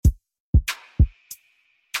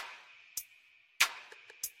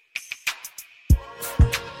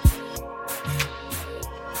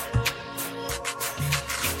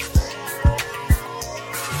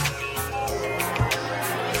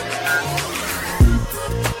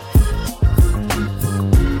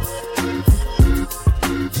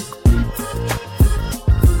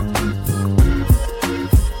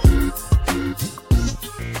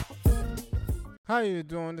you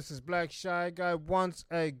doing? This is Black Shy Guy once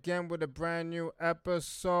again with a brand new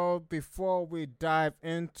episode. Before we dive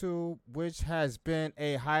into which has been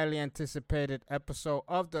a highly anticipated episode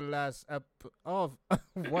of the last of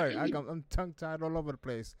wait, I'm tongue tied all over the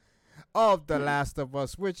place. Of The Last of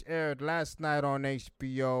Us, which aired last night on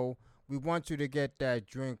HBO. We want you to get that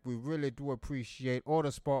drink. We really do appreciate all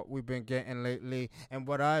the support we've been getting lately, and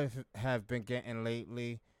what I have been getting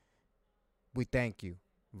lately. We thank you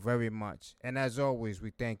very much. And as always,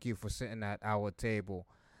 we thank you for sitting at our table.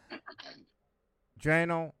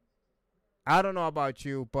 Draino, I don't know about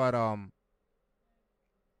you, but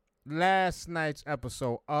last night's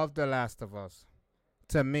episode of The Last of Us,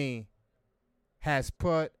 to me, has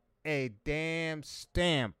put a damn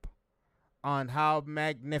stamp on how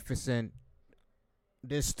magnificent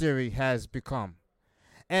this theory has become.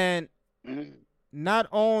 And not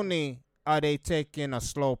only are they taking a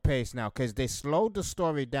slow pace now, because they slowed the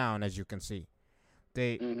story down, as you can see.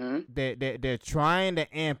 They're trying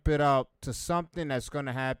to amp it up to something that's going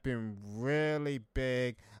to happen really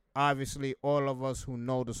big. Obviously, all of us who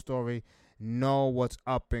know the story know what's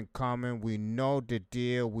up and coming. We know the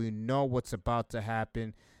deal. We know what's about to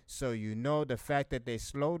happen. So the fact that they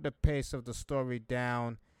slowed the pace of the story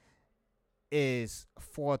down is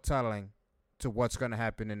foretelling to what's going to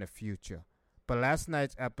happen in the future. But last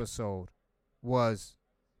night's episode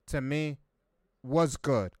to me, was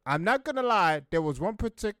good. I'm not going to lie. There was one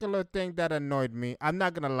particular thing that annoyed me. I'm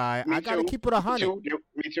not going to lie. I got to keep it 100. Me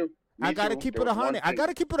too. I got to keep it 100. I got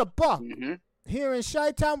to keep it a buck. Here in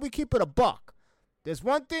Chi-Town, we keep it a buck. There's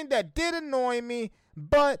one thing that did annoy me,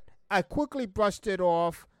 but I quickly brushed it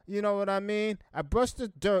off. You know what I mean? I brushed the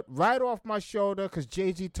dirt right off my shoulder because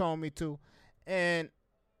Jay-Z told me to. And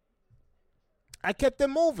I kept it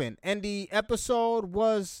moving. And the episode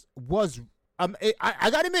was I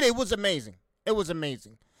got to admit, it was amazing. It was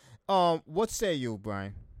amazing. What say you,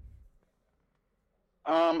 Brian?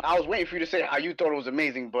 I was waiting for you to say how you thought it was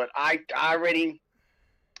amazing, but I already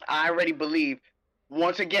believe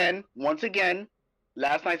once again,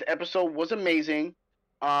 last night's episode was amazing.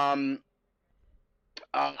 I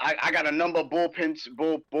got a number of bull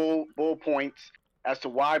points as to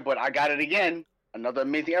why, but I got it again. Another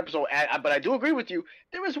amazing episode. But I do agree with you.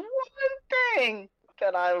 There was one thing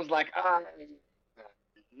that I was like,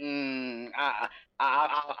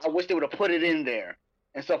 I wish they would have put it in there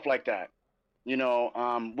and stuff like that.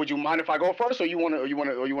 Would you mind if I go first, or you want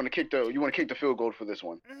to kick the field goal for this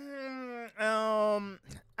one?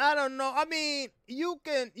 I don't know. I mean, you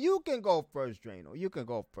can go first, Draino. You can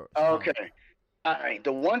go first. Okay. All right.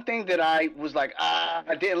 The one thing that I was like,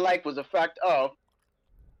 I didn't like was the fact of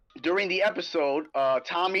during the episode,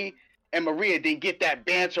 Tommy and Maria didn't get that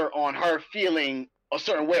banter on her feeling a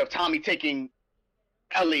certain way of Tommy taking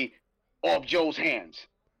Ellie off Joe's hands.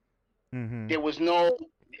 There was no.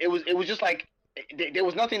 It was just like there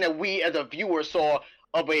was nothing that we as a viewer saw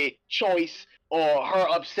of a choice or her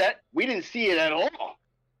upset. We didn't see it at all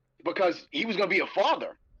because he was gonna be a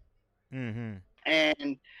father. And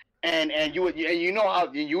you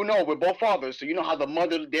know we're both fathers, so you know how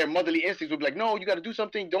their motherly instincts would be like, no, you got to do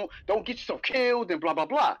something, don't get yourself killed and blah blah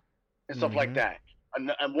blah and stuff like that.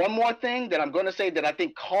 And one more thing that I'm gonna say that I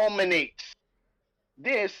think culminates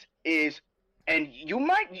this is, and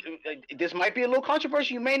this might be a little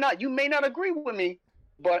controversial. You may not agree with me,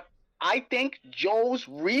 but I think Joel's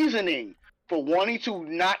reasoning for wanting to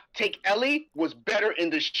not take Ellie was better in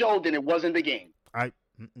the show than it was in the game.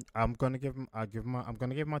 I'm gonna give my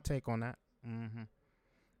take on that.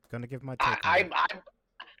 Gonna give my take.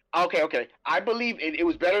 Okay. I believe it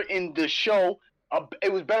was better in the show.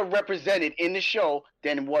 It was better represented in the show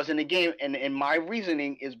than it was in the game. And my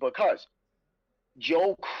reasoning is because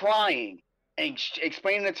Joe crying and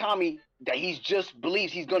explaining to Tommy that he just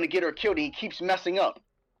believes he's gonna get her killed, and he keeps messing up.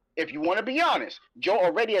 If you want to be honest, Joe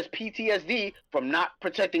already has PTSD from not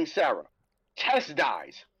protecting Sarah. Tess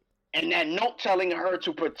dies. And that note telling her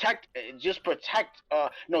to the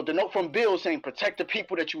note from Bill saying protect the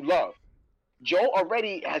people that you love. Joe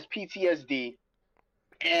already has PTSD.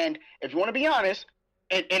 And if you want to be honest,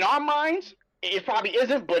 in our minds, it probably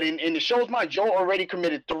isn't, but in the show's mind, Joe already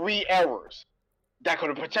committed 3 errors that could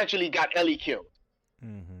have potentially got Ellie killed.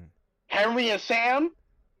 Henry and Sam,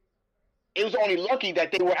 it was only lucky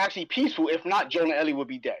that they were actually peaceful. If not, Joe and Ellie would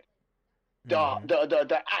be dead.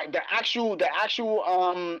 The actual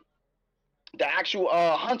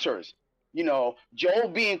hunters, Joel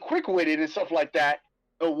being quick-witted and stuff like that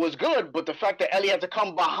was good, but the fact that Ellie had to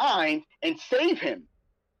come behind and save him,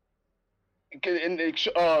 and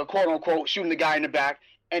quote-unquote shooting the guy in the back,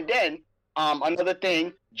 and then Another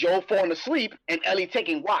thing, Joe falling asleep and Ellie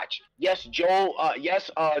taking watch. Yes, Joe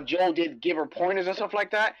did give her pointers and stuff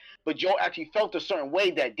like that, but Joe actually felt a certain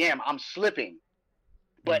way that damn, I'm slipping,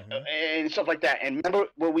 but Mm-hmm. and stuff like that. And remember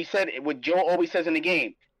what we said, what Joe always says in the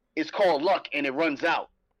game, it's called luck and it runs out.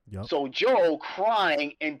 Yep. So Joe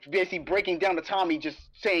crying and basically breaking down to Tommy, just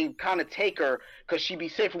saying, kind of take her because she'd be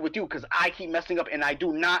safer with you because I keep messing up and I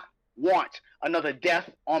do not want another death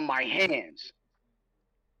on my hands.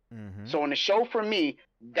 Mm-hmm. So in the show, for me,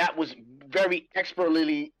 that was very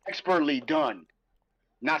expertly done.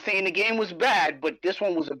 Not saying the game was bad, but this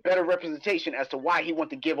one was a better representation as to why he wanted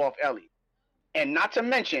to give off Ellie. And not to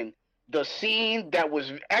mention the scene that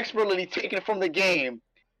was expertly taken from the game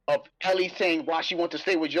of Ellie saying why she wanted to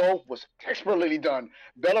stay with Joe was expertly done.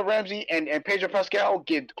 Bella Ramsey and Pedro Pascal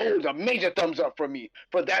get a major thumbs up for me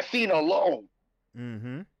for that scene alone.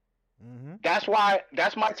 Mm-hmm. Mm-hmm. That's why,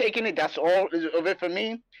 that's my take in it. That's all of it for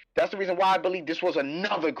me. That's the reason why I believe this was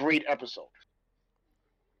another great episode.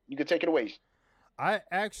 You can take it away. I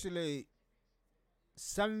actually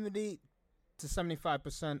 70 to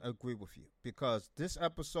 75% agree with you because this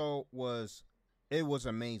episode was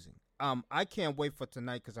amazing. I can't wait for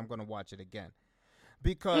tonight because I'm gonna watch it again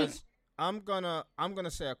because I'm gonna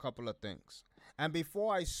say a couple of things. And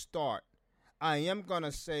before I start, I am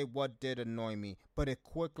gonna say what did annoy me, but it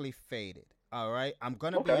quickly faded. All right, I'm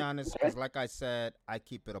gonna be Okay. honest Okay. because, like I said, I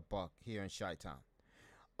keep it a buck here in Chi-Town.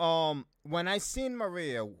 When I seen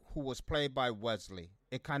Maria, who was played by Wesley,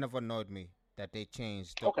 it kind of annoyed me that they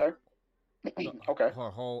changed Okay. the Okay. her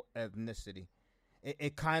whole ethnicity.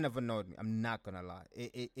 It kind of annoyed me. I'm not gonna lie.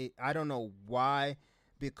 I don't know why,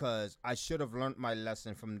 because I should have learned my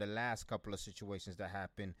lesson from the last couple of situations that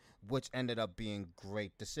happened, which ended up being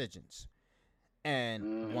great decisions.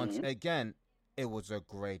 And once Mm-hmm. again, it was a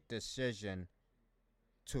great decision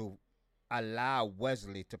to allow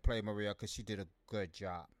Wesley to play Maria because she did a good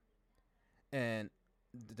job. And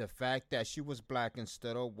the fact that she was black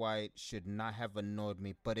instead of white should not have annoyed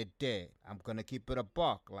me, but it did. I'm gonna keep it a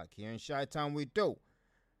buck, like here in Chi-Town we do.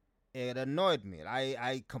 It annoyed me.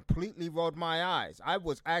 I completely rolled my eyes. I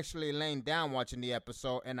was actually laying down watching the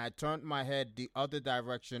episode, and I turned my head the other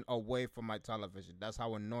direction away from my television. That's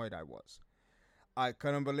how annoyed I was. I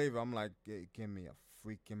couldn't believe it. I'm like, give me a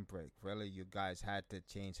freaking break. Really, you guys had to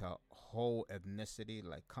change her whole ethnicity?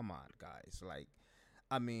 Like, come on, guys. Like,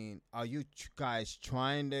 I mean, are you guys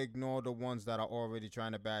trying to ignore the ones that are already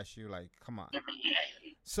trying to bash you? Like, come on.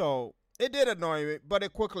 So it did annoy me, but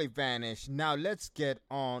it quickly vanished. Now let's get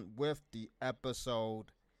on with the episode.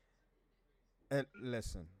 And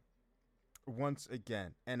listen, once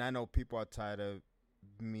again, and I know people are tired of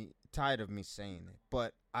me saying it,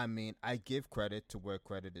 but I mean, I give credit to where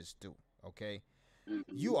credit is due. Okay,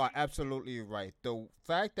 Mm-hmm. you are absolutely right. The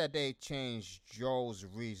fact that they changed Joe's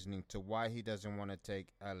reasoning to why he doesn't want to take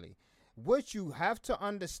Ellie, which you have to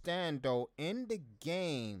understand though, in the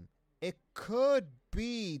game, it could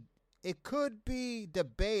be it could be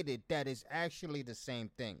debated that it's actually the same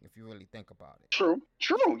thing if you really think about it. True.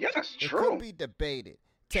 True. Yes. It could True. be debated.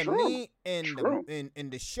 To True. me, in True.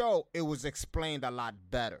 the show, it was explained a lot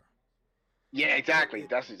better. Yeah. It, Exactly. it,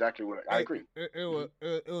 That's exactly what I agree. was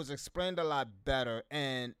Mm-hmm. explained a lot better,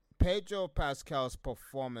 and Pedro Pascal's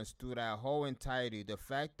performance through that whole entirety, the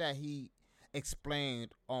fact that he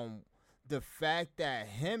explained on the fact that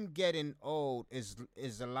him getting old is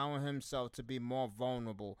allowing himself to be more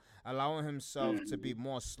vulnerable, allowing himself to Mm-hmm. be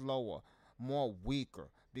more slower, more weaker,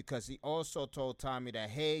 because he also told Tommy that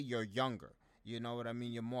hey, you're younger. You know what I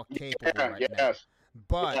mean? You're more capable Yeah. right now. Yes.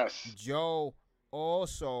 But Yes. Joe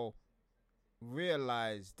also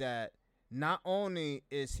realize that not only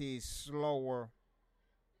is he slower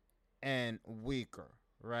and weaker,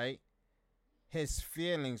 right? His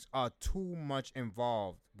feelings are too much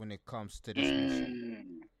involved when it comes to this mission.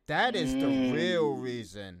 Mm. That is the real Mm.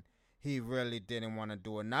 reason he really didn't want to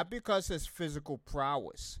do it. Not because his physical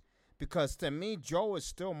prowess, because to me, Joe is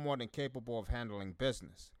still more than capable of handling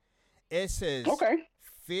business. It's his Okay.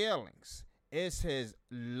 feelings. It's his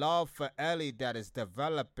love for Ellie that is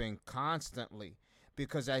developing constantly.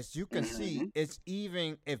 Because as you can see, Mm-hmm. it's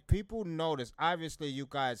even if people notice. Obviously, you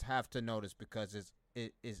guys have to notice because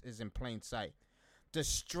it's in plain sight. The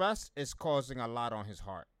stress is causing a lot on his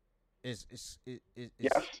heart. Yes.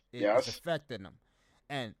 Is Yes. affecting him,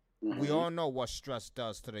 and we Mm-hmm. all know what stress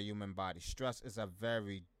does to the human body. Stress is a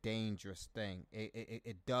very dangerous thing.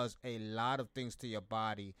 It does a lot of things to your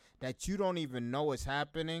body that you don't even know is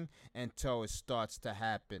happening until it starts to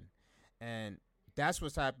happen. And that's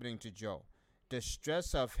what's happening to Joe. The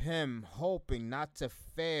stress of him hoping not to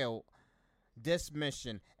fail this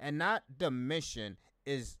mission, and not the mission,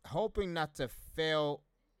 is hoping not to fail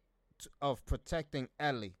of protecting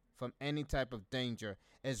Ellie from any type of danger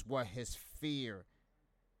is what his fear.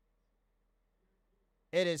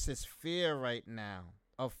 It is his fear right now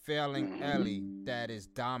of failing Ellie that is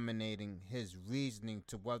dominating his reasoning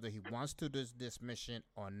to whether he wants to do this mission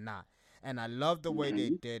or not. And I love the way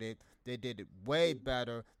they did it. They did it way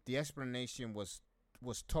better. The explanation was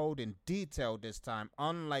told in detail this time.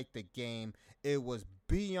 Unlike the game, it was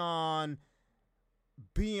beyond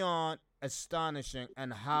astonishing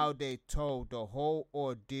and how they told the whole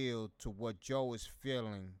ordeal to what Joe is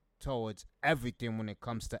feeling towards everything when it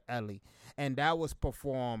comes to Ellie. And that was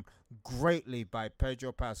performed greatly by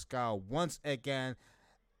Pedro Pascal. Once again,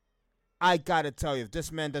 I gotta tell you, if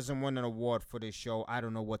this man doesn't win an award for this show, I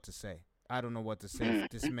don't know what to say. If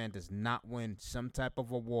this man does not win some type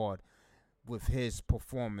of award with his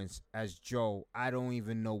performance as Joe, I don't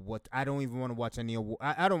even want to watch any award.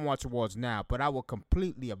 I don't watch awards now, but I will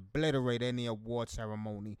completely obliterate any award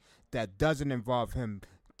ceremony that doesn't involve him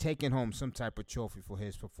taking home some type of trophy for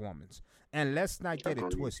his performance. And let's not get it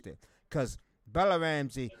twisted, because Bella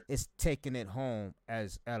Ramsey is taking it home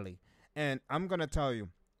as Ellie. And I'm going to tell you,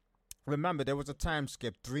 remember, there was a time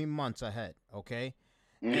skip 3 months ahead, okay?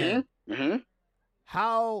 And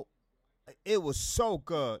how it was so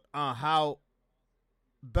good on how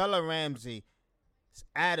Bella Ramsey's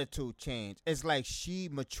attitude changed. It's like she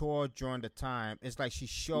matured during the time. It's like she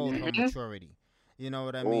showed her maturity. You know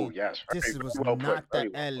what I mean? Oh, yes. This was not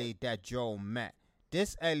the Ellie that Joe met.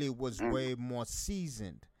 This Ellie was way more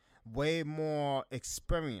seasoned, way more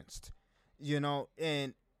experienced, you know,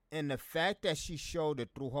 and the fact that she showed it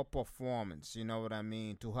through her performance, you know what I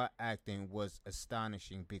mean, through her acting was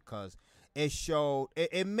astonishing, because it showed,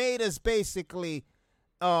 it made us basically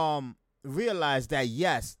realize that,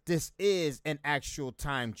 yes, this is an actual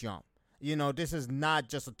time jump. You know, this is not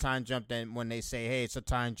just a time jump that when they say, hey, it's a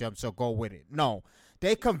time jump, so go with it. No,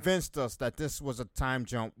 they convinced us that this was a time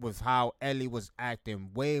jump with how Ellie was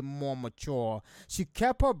acting, way more mature. She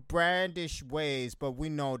kept her brandish ways, but we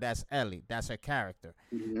know that's Ellie. That's her character.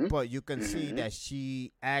 But you can see that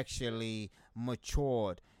she actually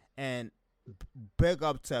matured. And big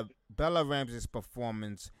up to Bella Ramsey's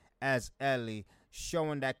performance as Ellie,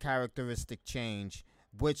 showing that characteristic change,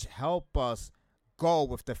 which helped us go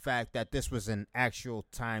with the fact that this was an actual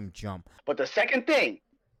time jump. But the second thing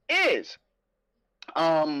is,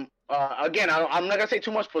 again, I'm not gonna say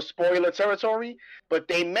too much for spoiler territory, but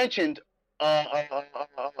they mentioned a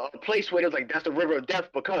place where there's like, that's the river of death,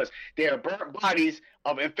 because there are burnt bodies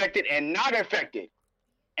of infected and not infected,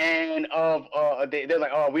 and they're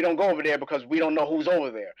like, oh, we don't go over there because we don't know who's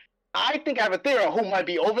over there. I think I have a theory on who might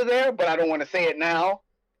be over there, but I don't want to say it now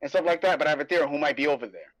and stuff like that. But I have a theory on who might be over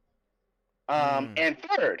there. And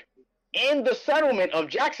third, in the settlement of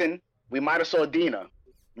Jackson, we might have saw Dina,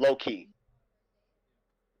 low key.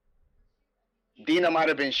 Dina might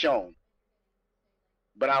have been shown,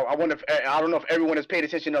 but I wonder I don't know if everyone has paid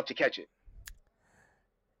attention enough to catch it.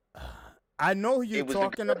 I know who you're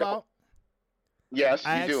talking about. Yes,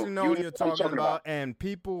 I you actually do. know who you're talking about, and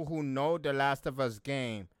people who know the Last of Us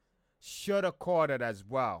game should have caught it as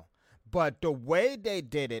well. But the way they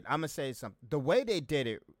did it, I'm gonna say something. The way they did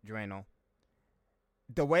it, Draino.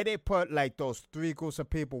 The way they put like those 3 groups of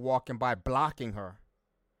people walking by blocking her,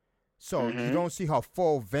 so you don't see her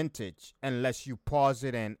full vintage unless you pause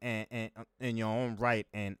it and in your own right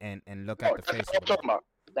and look at the face. That's what I'm talking about.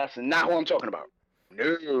 That's not what I'm talking about.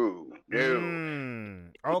 No.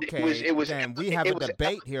 Okay. It was. Then we have a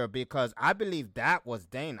debate here, because I believe that was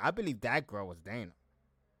Dana. I believe that girl was Dana.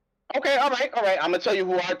 Okay. All right. I'm gonna tell you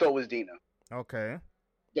who I thought was Dina. Okay.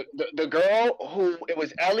 The girl who, it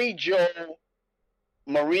was Ellie, Joe,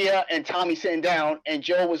 Maria, and Tommy sitting down, and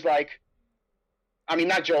Joe was like, I mean,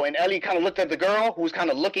 not Joe, and Ellie kind of looked at the girl who was kind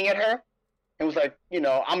of looking at her and was like, you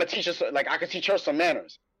know, I'm gonna teach her, like, I could teach her some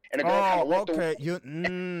manners. And the girl kind of looked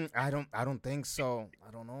away. I don't think so.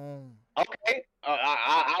 I don't know. Okay.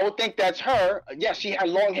 I would think that's her. Yes, she had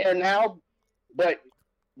long hair now, but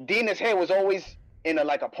Dina's hair was always in a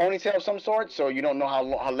ponytail of some sort, so you don't know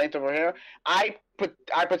how length of her hair. I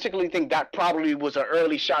particularly think that probably was an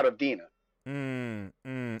early shot of Dina.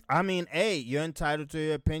 I mean, hey, you're entitled to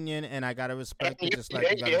your opinion, and I gotta respect it, just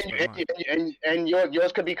like and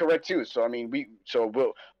yours could be correct too. So I mean, we'll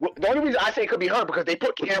the only reason I say it could be her, because they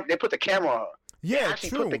put the camera on her. Yeah,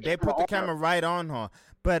 true. They put the camera right on her.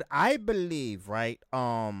 But I believe, right?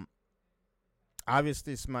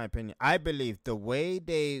 Obviously, it's my opinion. I believe the way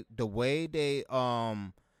they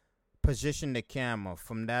positioned the camera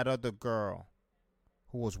from that other girl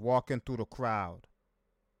who was walking through the crowd,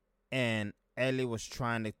 and Ellie was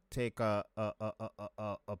trying to take a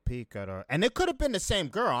peek at her, and it could have been the same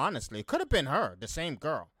girl. Honestly, it could have been her, the same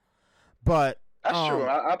girl. But That's true.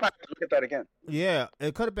 I'll probably have to look at that again. yeah,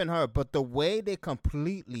 it could have been her. But the way they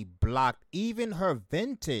completely blocked even her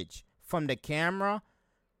vintage from the camera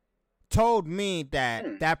told me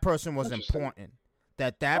that that person was Interesting. important.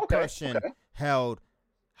 That person held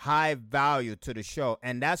high value to the show,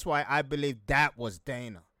 and that's why I believe that was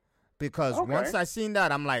Dana. Because once I seen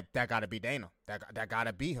that, I'm like, that gotta be Dana. That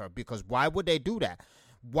gotta be her. Because why would they do that?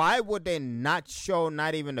 Why would they not show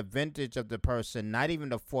not even the vintage of the person, not even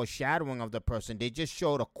the foreshadowing of the person? They just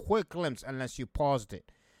showed a quick glimpse unless you paused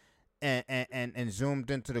it and zoomed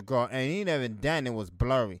into the girl. And even then it was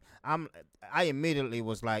blurry. I immediately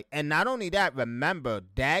was like, and not only that, remember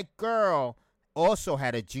that girl also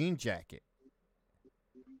had a jean jacket.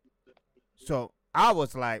 So I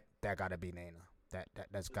was like, that gotta be Dana.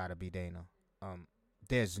 That's gotta be Dana.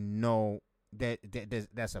 There's no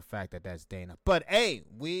that's a fact that's Dana. But hey,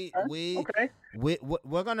 we're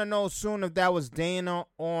gonna know soon if that was Dana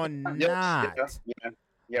or not.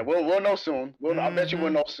 Yeah. We'll know soon. I bet you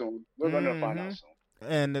we'll know soon. We're gonna find out soon.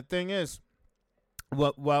 And the thing is,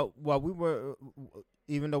 while we were,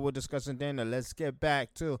 even though we're discussing Dana, let's get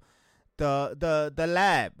back to the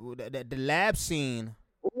lab. The lab scene.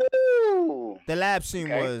 Ooh. The lab scene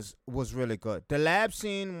was really good. The lab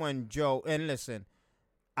scene when Joe, and listen,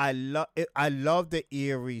 I love the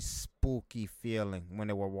eerie, spooky feeling when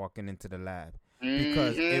they were walking into the lab,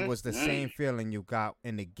 because it was the same feeling you got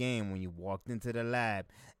in the game when you walked into the lab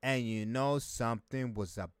and you know something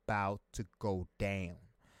was about to go down.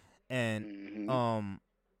 And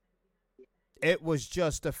it was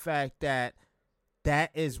just the fact that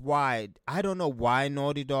is why I don't know why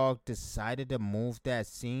Naughty Dog decided to move that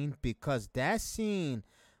scene, because that scene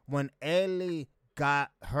when Ellie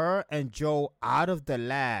got her and Joe out of the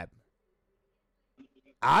lab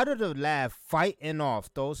fighting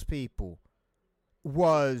off those people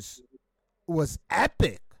was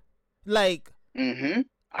epic. Like, I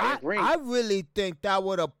agree. I really think that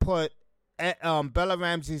would have put Bella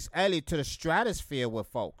Ramsey's Ellie to the stratosphere with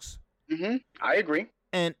folks. I agree.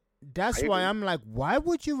 And that's why I'm like, why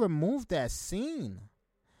would you remove that scene?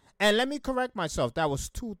 And let me correct myself. That was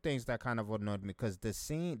two things that kind of annoyed me, because that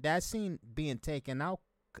scene being taken out,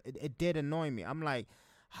 it did annoy me. I'm like,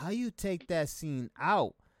 how you take that scene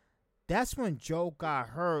out? That's when Joe got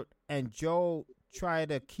hurt and Joe tried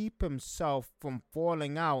to keep himself from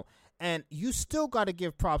falling out. And you still got to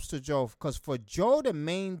give props to Joe, because for Joe to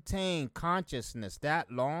maintain consciousness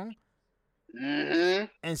that long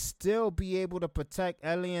and still be able to protect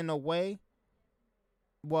Ellie in a way,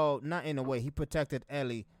 well, not in a way, he protected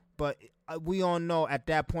Ellie, but we all know at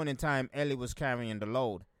that point in time, Ellie was carrying the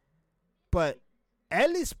load. But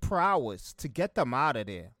Ellie's prowess to get them out of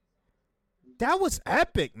there, that was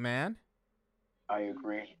epic, man. I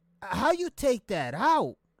agree. How you take that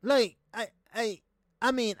out? Like,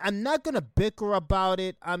 I mean, I'm not going to bicker about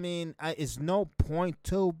it. I mean, it's no point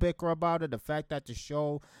to bicker about it. The fact that the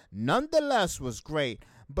show nonetheless was great.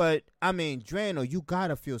 But, I mean, Draino, you got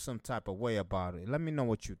to feel some type of way about it. Let me know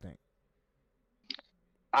what you think.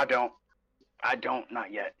 I don't.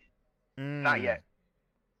 Not yet. Not yet.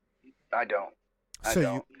 I don't.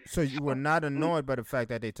 So you were not annoyed by the fact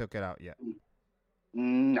that they took it out yet?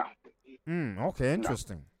 No. Okay,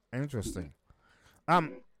 interesting. No. Interesting.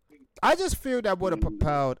 I just feel that would have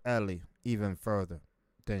propelled Ellie even further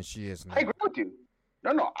than she is now. I agree with you.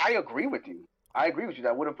 No, I agree with you.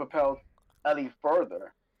 That would have propelled Ellie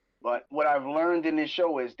further. But what I've learned in this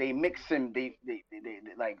show is they mix in, they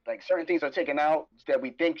like certain things are taken out that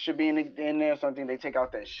we think should be in there, something they take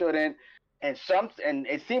out that shouldn't, and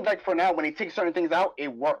it seems like for now when they take certain things out,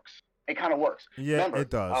 it works. It kind of works. Yeah, remember,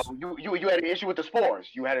 it does. You had an issue with the spores.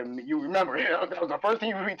 You remember that was the first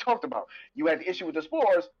thing we talked about. You had the issue with the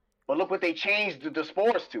spores, but look what they changed the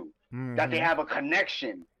spores to. That they have a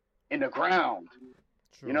connection in the ground.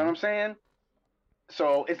 True. You know what I'm saying?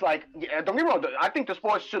 So it's like, don't get me wrong. I think the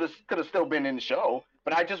spores could have still been in the show,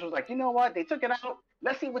 but I just was like, you know what? They took it out.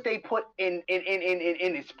 Let's see what they put in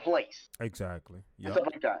its place. Exactly. Yep. Stuff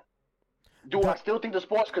like that. I still think the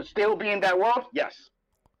spores could still be in that world? Yes.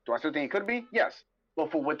 Do I still think it could be? Yes. But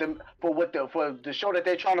for the show that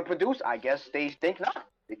they're trying to produce, I guess they think not.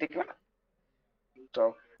 They think not.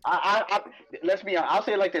 So let's be honest. I'll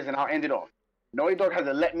say it like this, and I'll end it off. Naughty Dog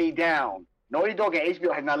hasn't let me down. Naughty Dog and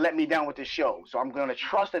HBO has not let me down with this show. So I'm gonna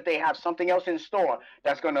trust that they have something else in store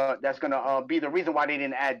that's gonna be the reason why they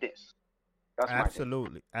didn't add this. That's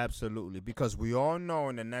absolutely. Because we all know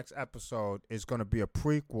in the next episode is gonna be a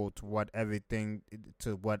prequel to what everything's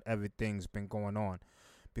been going on.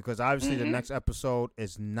 Because obviously the next episode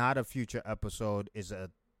is not a future episode; is a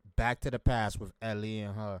back to the past with Ellie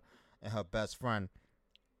and her best friend.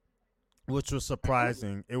 which was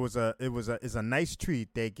surprising. It's a nice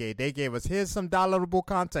treat they gave us. Here's some downloadable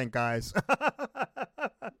content, guys.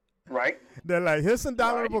 Right. They're like, here's some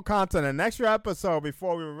downloadable content. An extra episode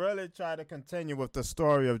before we really try to continue with the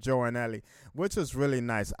story of Joe and Ellie, which is really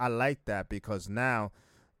nice. I like that because now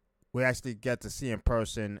we actually get to see in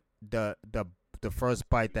person the first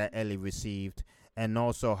bite that Ellie received, and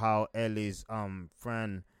also how Ellie's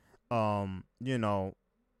friend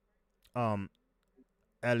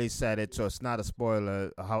Ellie said it, so it's not a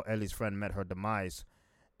spoiler how Ellie's friend met her demise.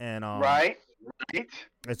 And right.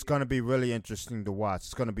 It's gonna be really interesting to watch.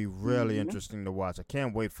 It's gonna be really interesting to watch. I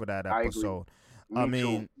can't wait for that episode. I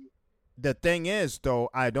mean, the thing is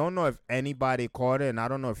though, I don't know if anybody caught it, and I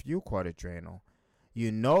don't know if you caught it, Draino.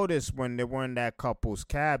 You notice when they were in that couple's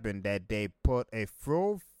cabin that they put a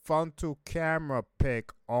full frontal camera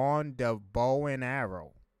pic on the bow and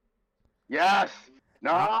arrow. Yes.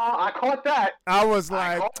 No, I caught that. I was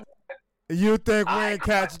like, you think we ain't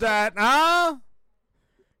catch that? Huh?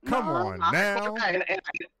 Come on now.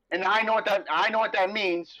 And I know what that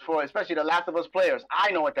means for especially the Last of Us players.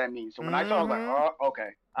 I know what that means. So when I saw it, I was like, oh, okay.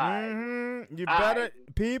 All right. You better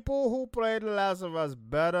people who play The Last of Us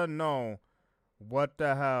better know what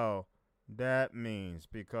the hell that means,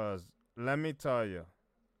 because let me tell you,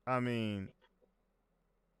 I mean,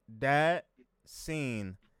 that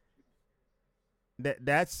scene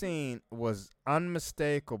was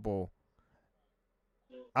unmistakable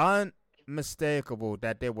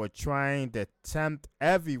that they were trying to tempt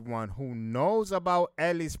everyone who knows about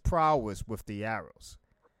Ellie's prowess with the arrows.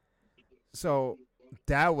 So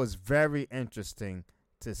that was very interesting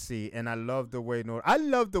to see, and I love the way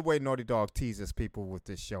Naughty Dog teases people with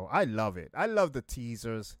this show. I love it. I love the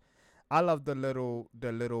teasers. I love the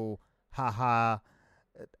little haha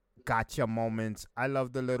gotcha moments. I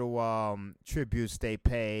love the little tributes they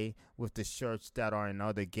pay with the shirts that are in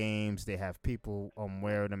other games. They have people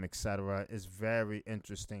wear them, etc. It's very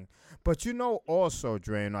interesting. But also,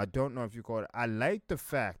 Draino, I don't know if you call it, I like the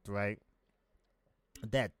fact, right,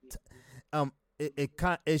 that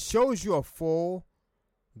it shows you a full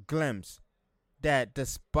glimpse that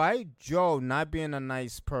despite Joe not being a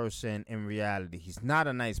nice person in reality, he's not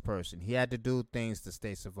a nice person. He had to do things to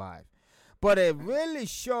stay survive. But it really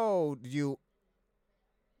showed you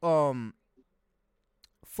full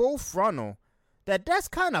frontal that's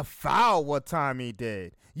kind of foul what Tommy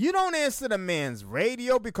did. You don't answer the man's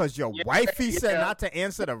radio because your wifey said not to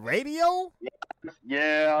answer the radio?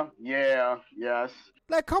 Yes.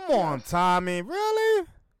 Like, come on, Tommy. Really?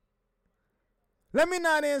 Let me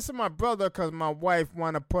not answer my brother because my wife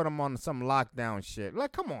want to put him on some lockdown shit.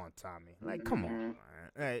 Like, come on, Tommy. Like, come on, man.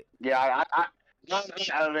 Like, yeah,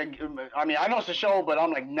 I mean, I know it's a show, but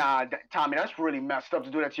I'm like, nah, Tommy, that's really messed up to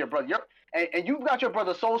do that to your brother. And you've got your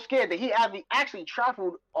brother so scared that he actually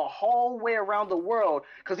traveled a whole way around the world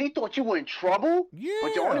because he thought you were in trouble. Yeah.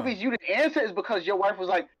 But the only reason you didn't answer is because your wife was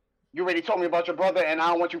like, you already told me about your brother, and I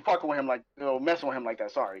don't want you fucking with him messing with him like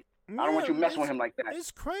that. Sorry. I don't want you messing with him like that.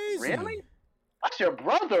 It's crazy. Really? That's your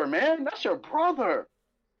brother, man. That's your brother.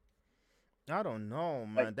 I don't know,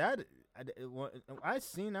 man. I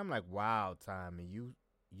seen. I'm like, wow, Tommy, you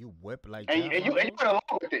whip like that. And you went along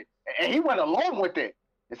with it. And he went along with it.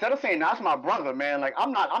 Instead of saying that's my brother, man. Like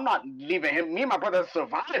I'm not leaving him. Me and my brother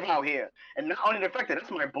survive out here. And not only the fact that that's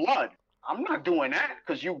my blood. I'm not doing that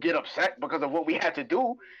because you get upset because of what we had to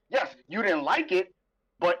do. Yes, you didn't like it,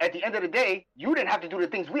 but at the end of the day, you didn't have to do the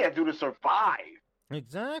things we had to do to survive.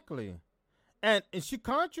 Exactly. And she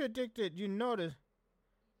contradicted, you notice.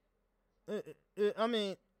 I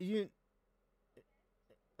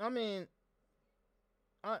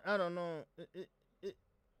don't know.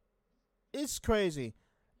 It's crazy.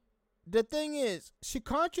 The thing is, she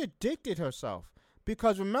contradicted herself.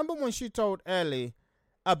 Because remember when she told Ellie,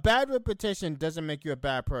 a bad reputation doesn't make you a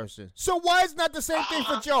bad person. So why is not the same thing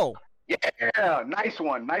for Joe? Yeah, nice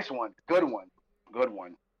one. Good one.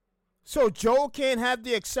 So Joe can't have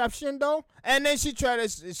the exception, though? And then she tried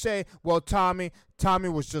to say, well, Tommy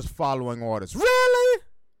was just following orders. Really?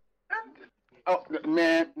 Oh,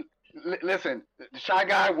 man, listen, the Shy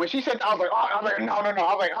Guy, when she said, I was like, no. I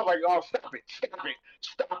was like, oh,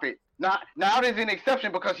 stop it. Now there's an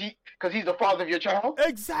exception because he's the father of your child?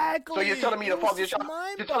 Exactly. So you're telling me the father of your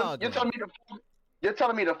child? You're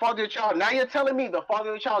telling me the father of your child? Now you're telling me the father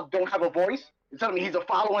of your child don't have a voice? You're telling me he's a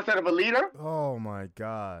follower instead of a leader? Oh, my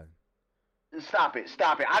God. Stop it.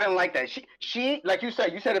 I didn't like that. She like you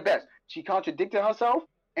said it best. She contradicted herself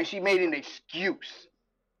and she made an excuse.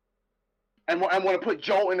 And want to put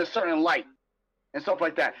Joe in a certain light and stuff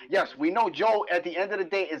like that. Yes, we know Joe at the end of the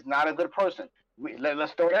day is not a good person.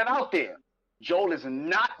 Let's throw that out there. Joel is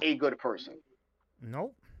not a good person.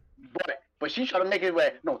 Nope. But she tried to make it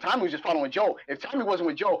where no, Tommy was just following Joe. If Tommy wasn't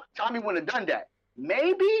with Joe, Tommy wouldn't have done that.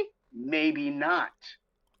 Maybe, maybe not.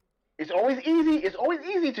 It's always easy. It's always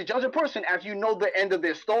easy to judge a person after you know the end of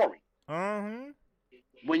their story.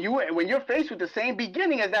 When you're faced with the same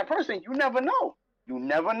beginning as that person, you never know. You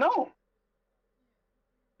never know.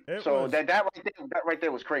 That right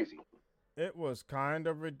there was crazy. It was kind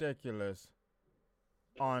of ridiculous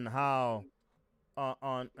on how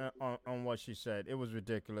on what she said. It was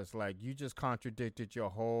ridiculous. Like, you just contradicted your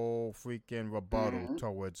whole freaking rebuttal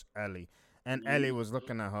towards Ellie, and Ellie was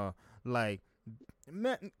looking at her like,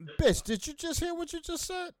 "Man, bitch, did you just hear what you just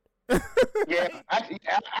said?" Yeah, actually,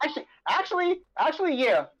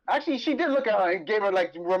 yeah. Actually, she did look at her and gave her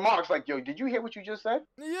like remarks like, "Yo, did you hear what you just said?"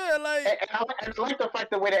 Yeah, like. And I like the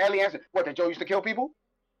fact the way that Ellie answered. What? That Joe used to kill people?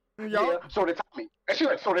 Yeah. So did Tommy. And she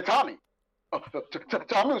like, so did Tommy.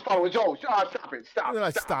 Tommy was following Joe. Stop it!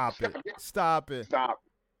 Stop it!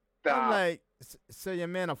 I'm like, so your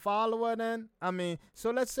man a follower then? I mean,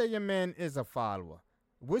 so let's say your man is a follower,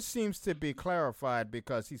 which seems to be clarified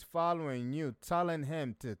because he's following you, telling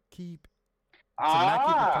him to not keep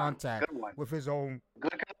in contact with his own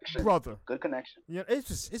brother. Good connection. Yeah,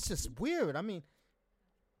 it's just weird. I mean,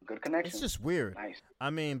 good connection. It's just weird. Nice. I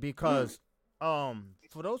mean, because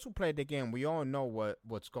for those who played the game, we all know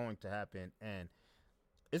what's going to happen, and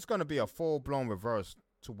it's going to be a full blown reverse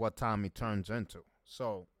to what Tommy turns into.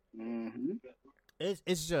 So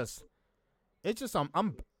it's just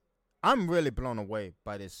I'm really blown away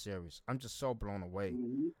by this series. I'm just so blown away.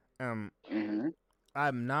 I'm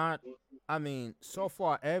not. I mean, so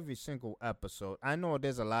far every single episode. I know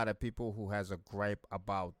there's a lot of people who has a gripe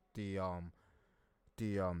about the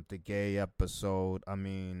gay episode. I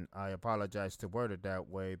mean, I apologize to word it that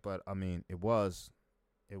way, but I mean, it was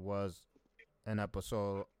an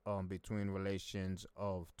episode between relations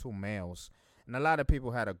of two males, and a lot of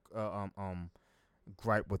people had a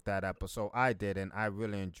gripe with that episode. I did, and I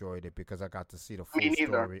really enjoyed it because I got to see the full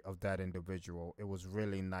story of that individual. It was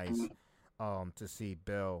really nice to see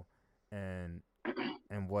Bill and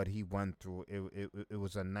what he went through. It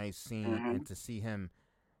was a nice scene, and to see him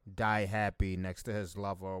die happy next to his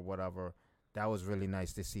lover or whatever, that was really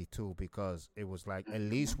nice to see too, because it was like, at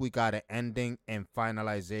least we got an ending and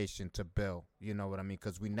finalization to Bill. You know what I mean?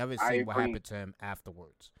 Because we never see what happened to him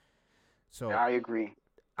afterwards. So I agree.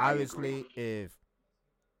 Obviously,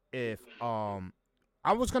 if I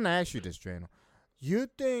was gonna ask you this, Draino, you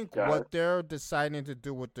think what they're deciding to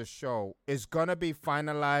do with the show is gonna be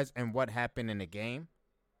finalized in what happened in the game?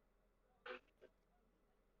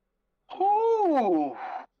 Ooh.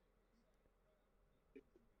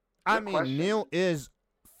 I mean, Neil is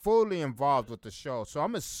fully involved with the show, so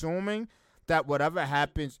I'm assuming that whatever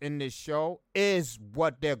happens in this show is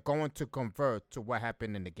what they're going to convert to what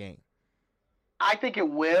happened in the game. I think it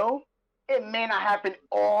will. It may not happen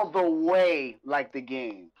all the way like the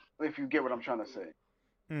game, if you get what I'm trying to say.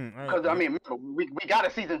 Because I mean, we got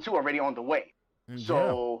a season 2 already on the way.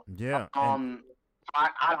 So yeah.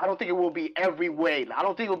 I don't think it will be every way. I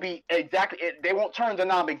don't think it will be exactly. They won't turn the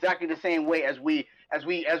knob exactly the same way as we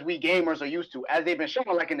gamers are used to, as they've been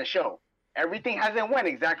showing like in the show. Everything hasn't went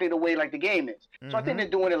exactly the way like the game is. So I think they're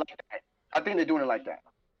doing it like that.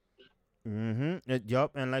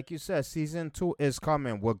 Yup, and like you said, season 2 is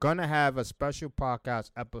coming. We're gonna have a special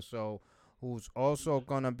podcast episode. Who's also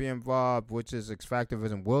gonna be involved, which is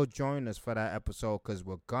X-Factivism, will join us for that episode, because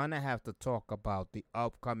we're gonna have to talk about the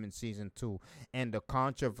upcoming season 2 and the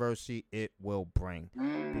controversy it will bring.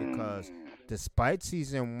 Because despite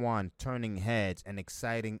season 1 turning heads and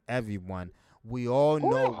exciting everyone, we all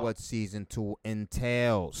know what season 2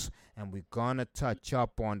 entails, and we're gonna touch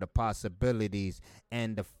up on the possibilities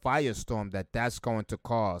and the firestorm that's going to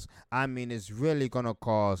cause. I mean, it's really gonna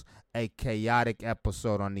cause a chaotic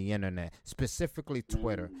episode on the internet, specifically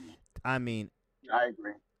Twitter. I mean, I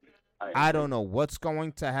agree. I don't know what's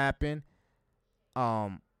going to happen.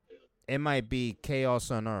 It might be chaos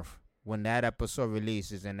on Earth when that episode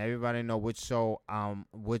releases, and everybody know which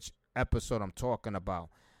episode I'm talking about.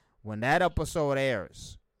 When that episode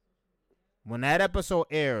airs, what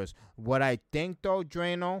I think though,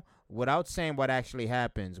 Draino, without saying what actually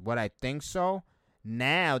happens, what I think so,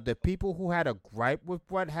 now the people who had a gripe with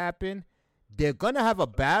what happened, they're going to have a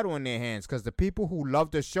battle in their hands, because the people who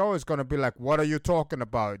love the show is going to be like, what are you talking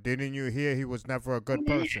about? Didn't you hear he was never a good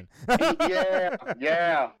person?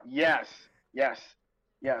 Yes.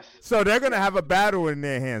 So they're going to have a battle in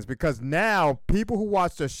their hands, because now people who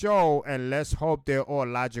watch the show, and let's hope they're all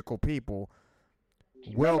logical people,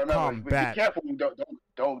 will come back. Be careful.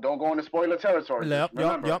 Don't go into spoiler territory.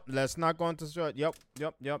 Yep. Let's not go into spoiler. Yep.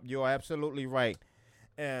 You are absolutely right.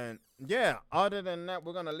 And yeah, other than that,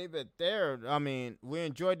 we're gonna leave it there. I mean, we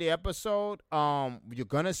enjoyed the episode. You're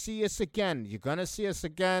gonna see us again. You're gonna see us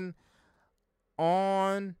again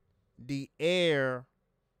on the air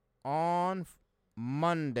on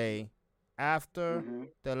Monday after Mm-hmm.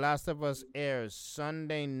 The Last of Us airs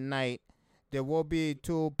Sunday night. There will be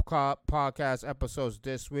two podcast episodes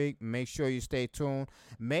this week. Make sure you stay tuned.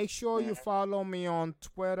 Make sure you follow me on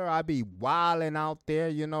Twitter. I be wilding out there.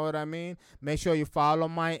 You know what I mean? Make sure you follow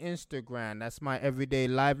my Instagram. That's my everyday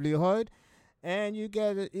livelihood. And you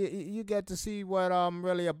get to see what I'm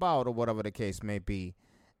really about or whatever the case may be.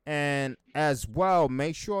 And as well,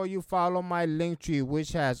 make sure you follow my Linktree,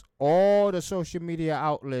 which has all the social media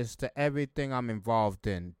outlets to everything I'm involved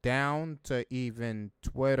in, down to even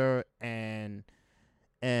Twitter and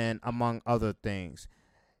among other things.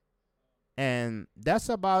 And that's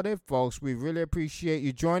about it, folks. We really appreciate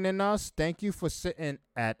you joining us. Thank you for sitting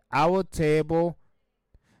at our table.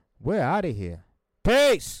 We're out of here.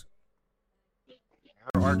 Peace.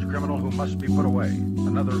 Arch criminal who must be put away.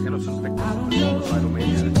 Another innocent victim of suicidal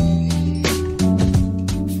maniac.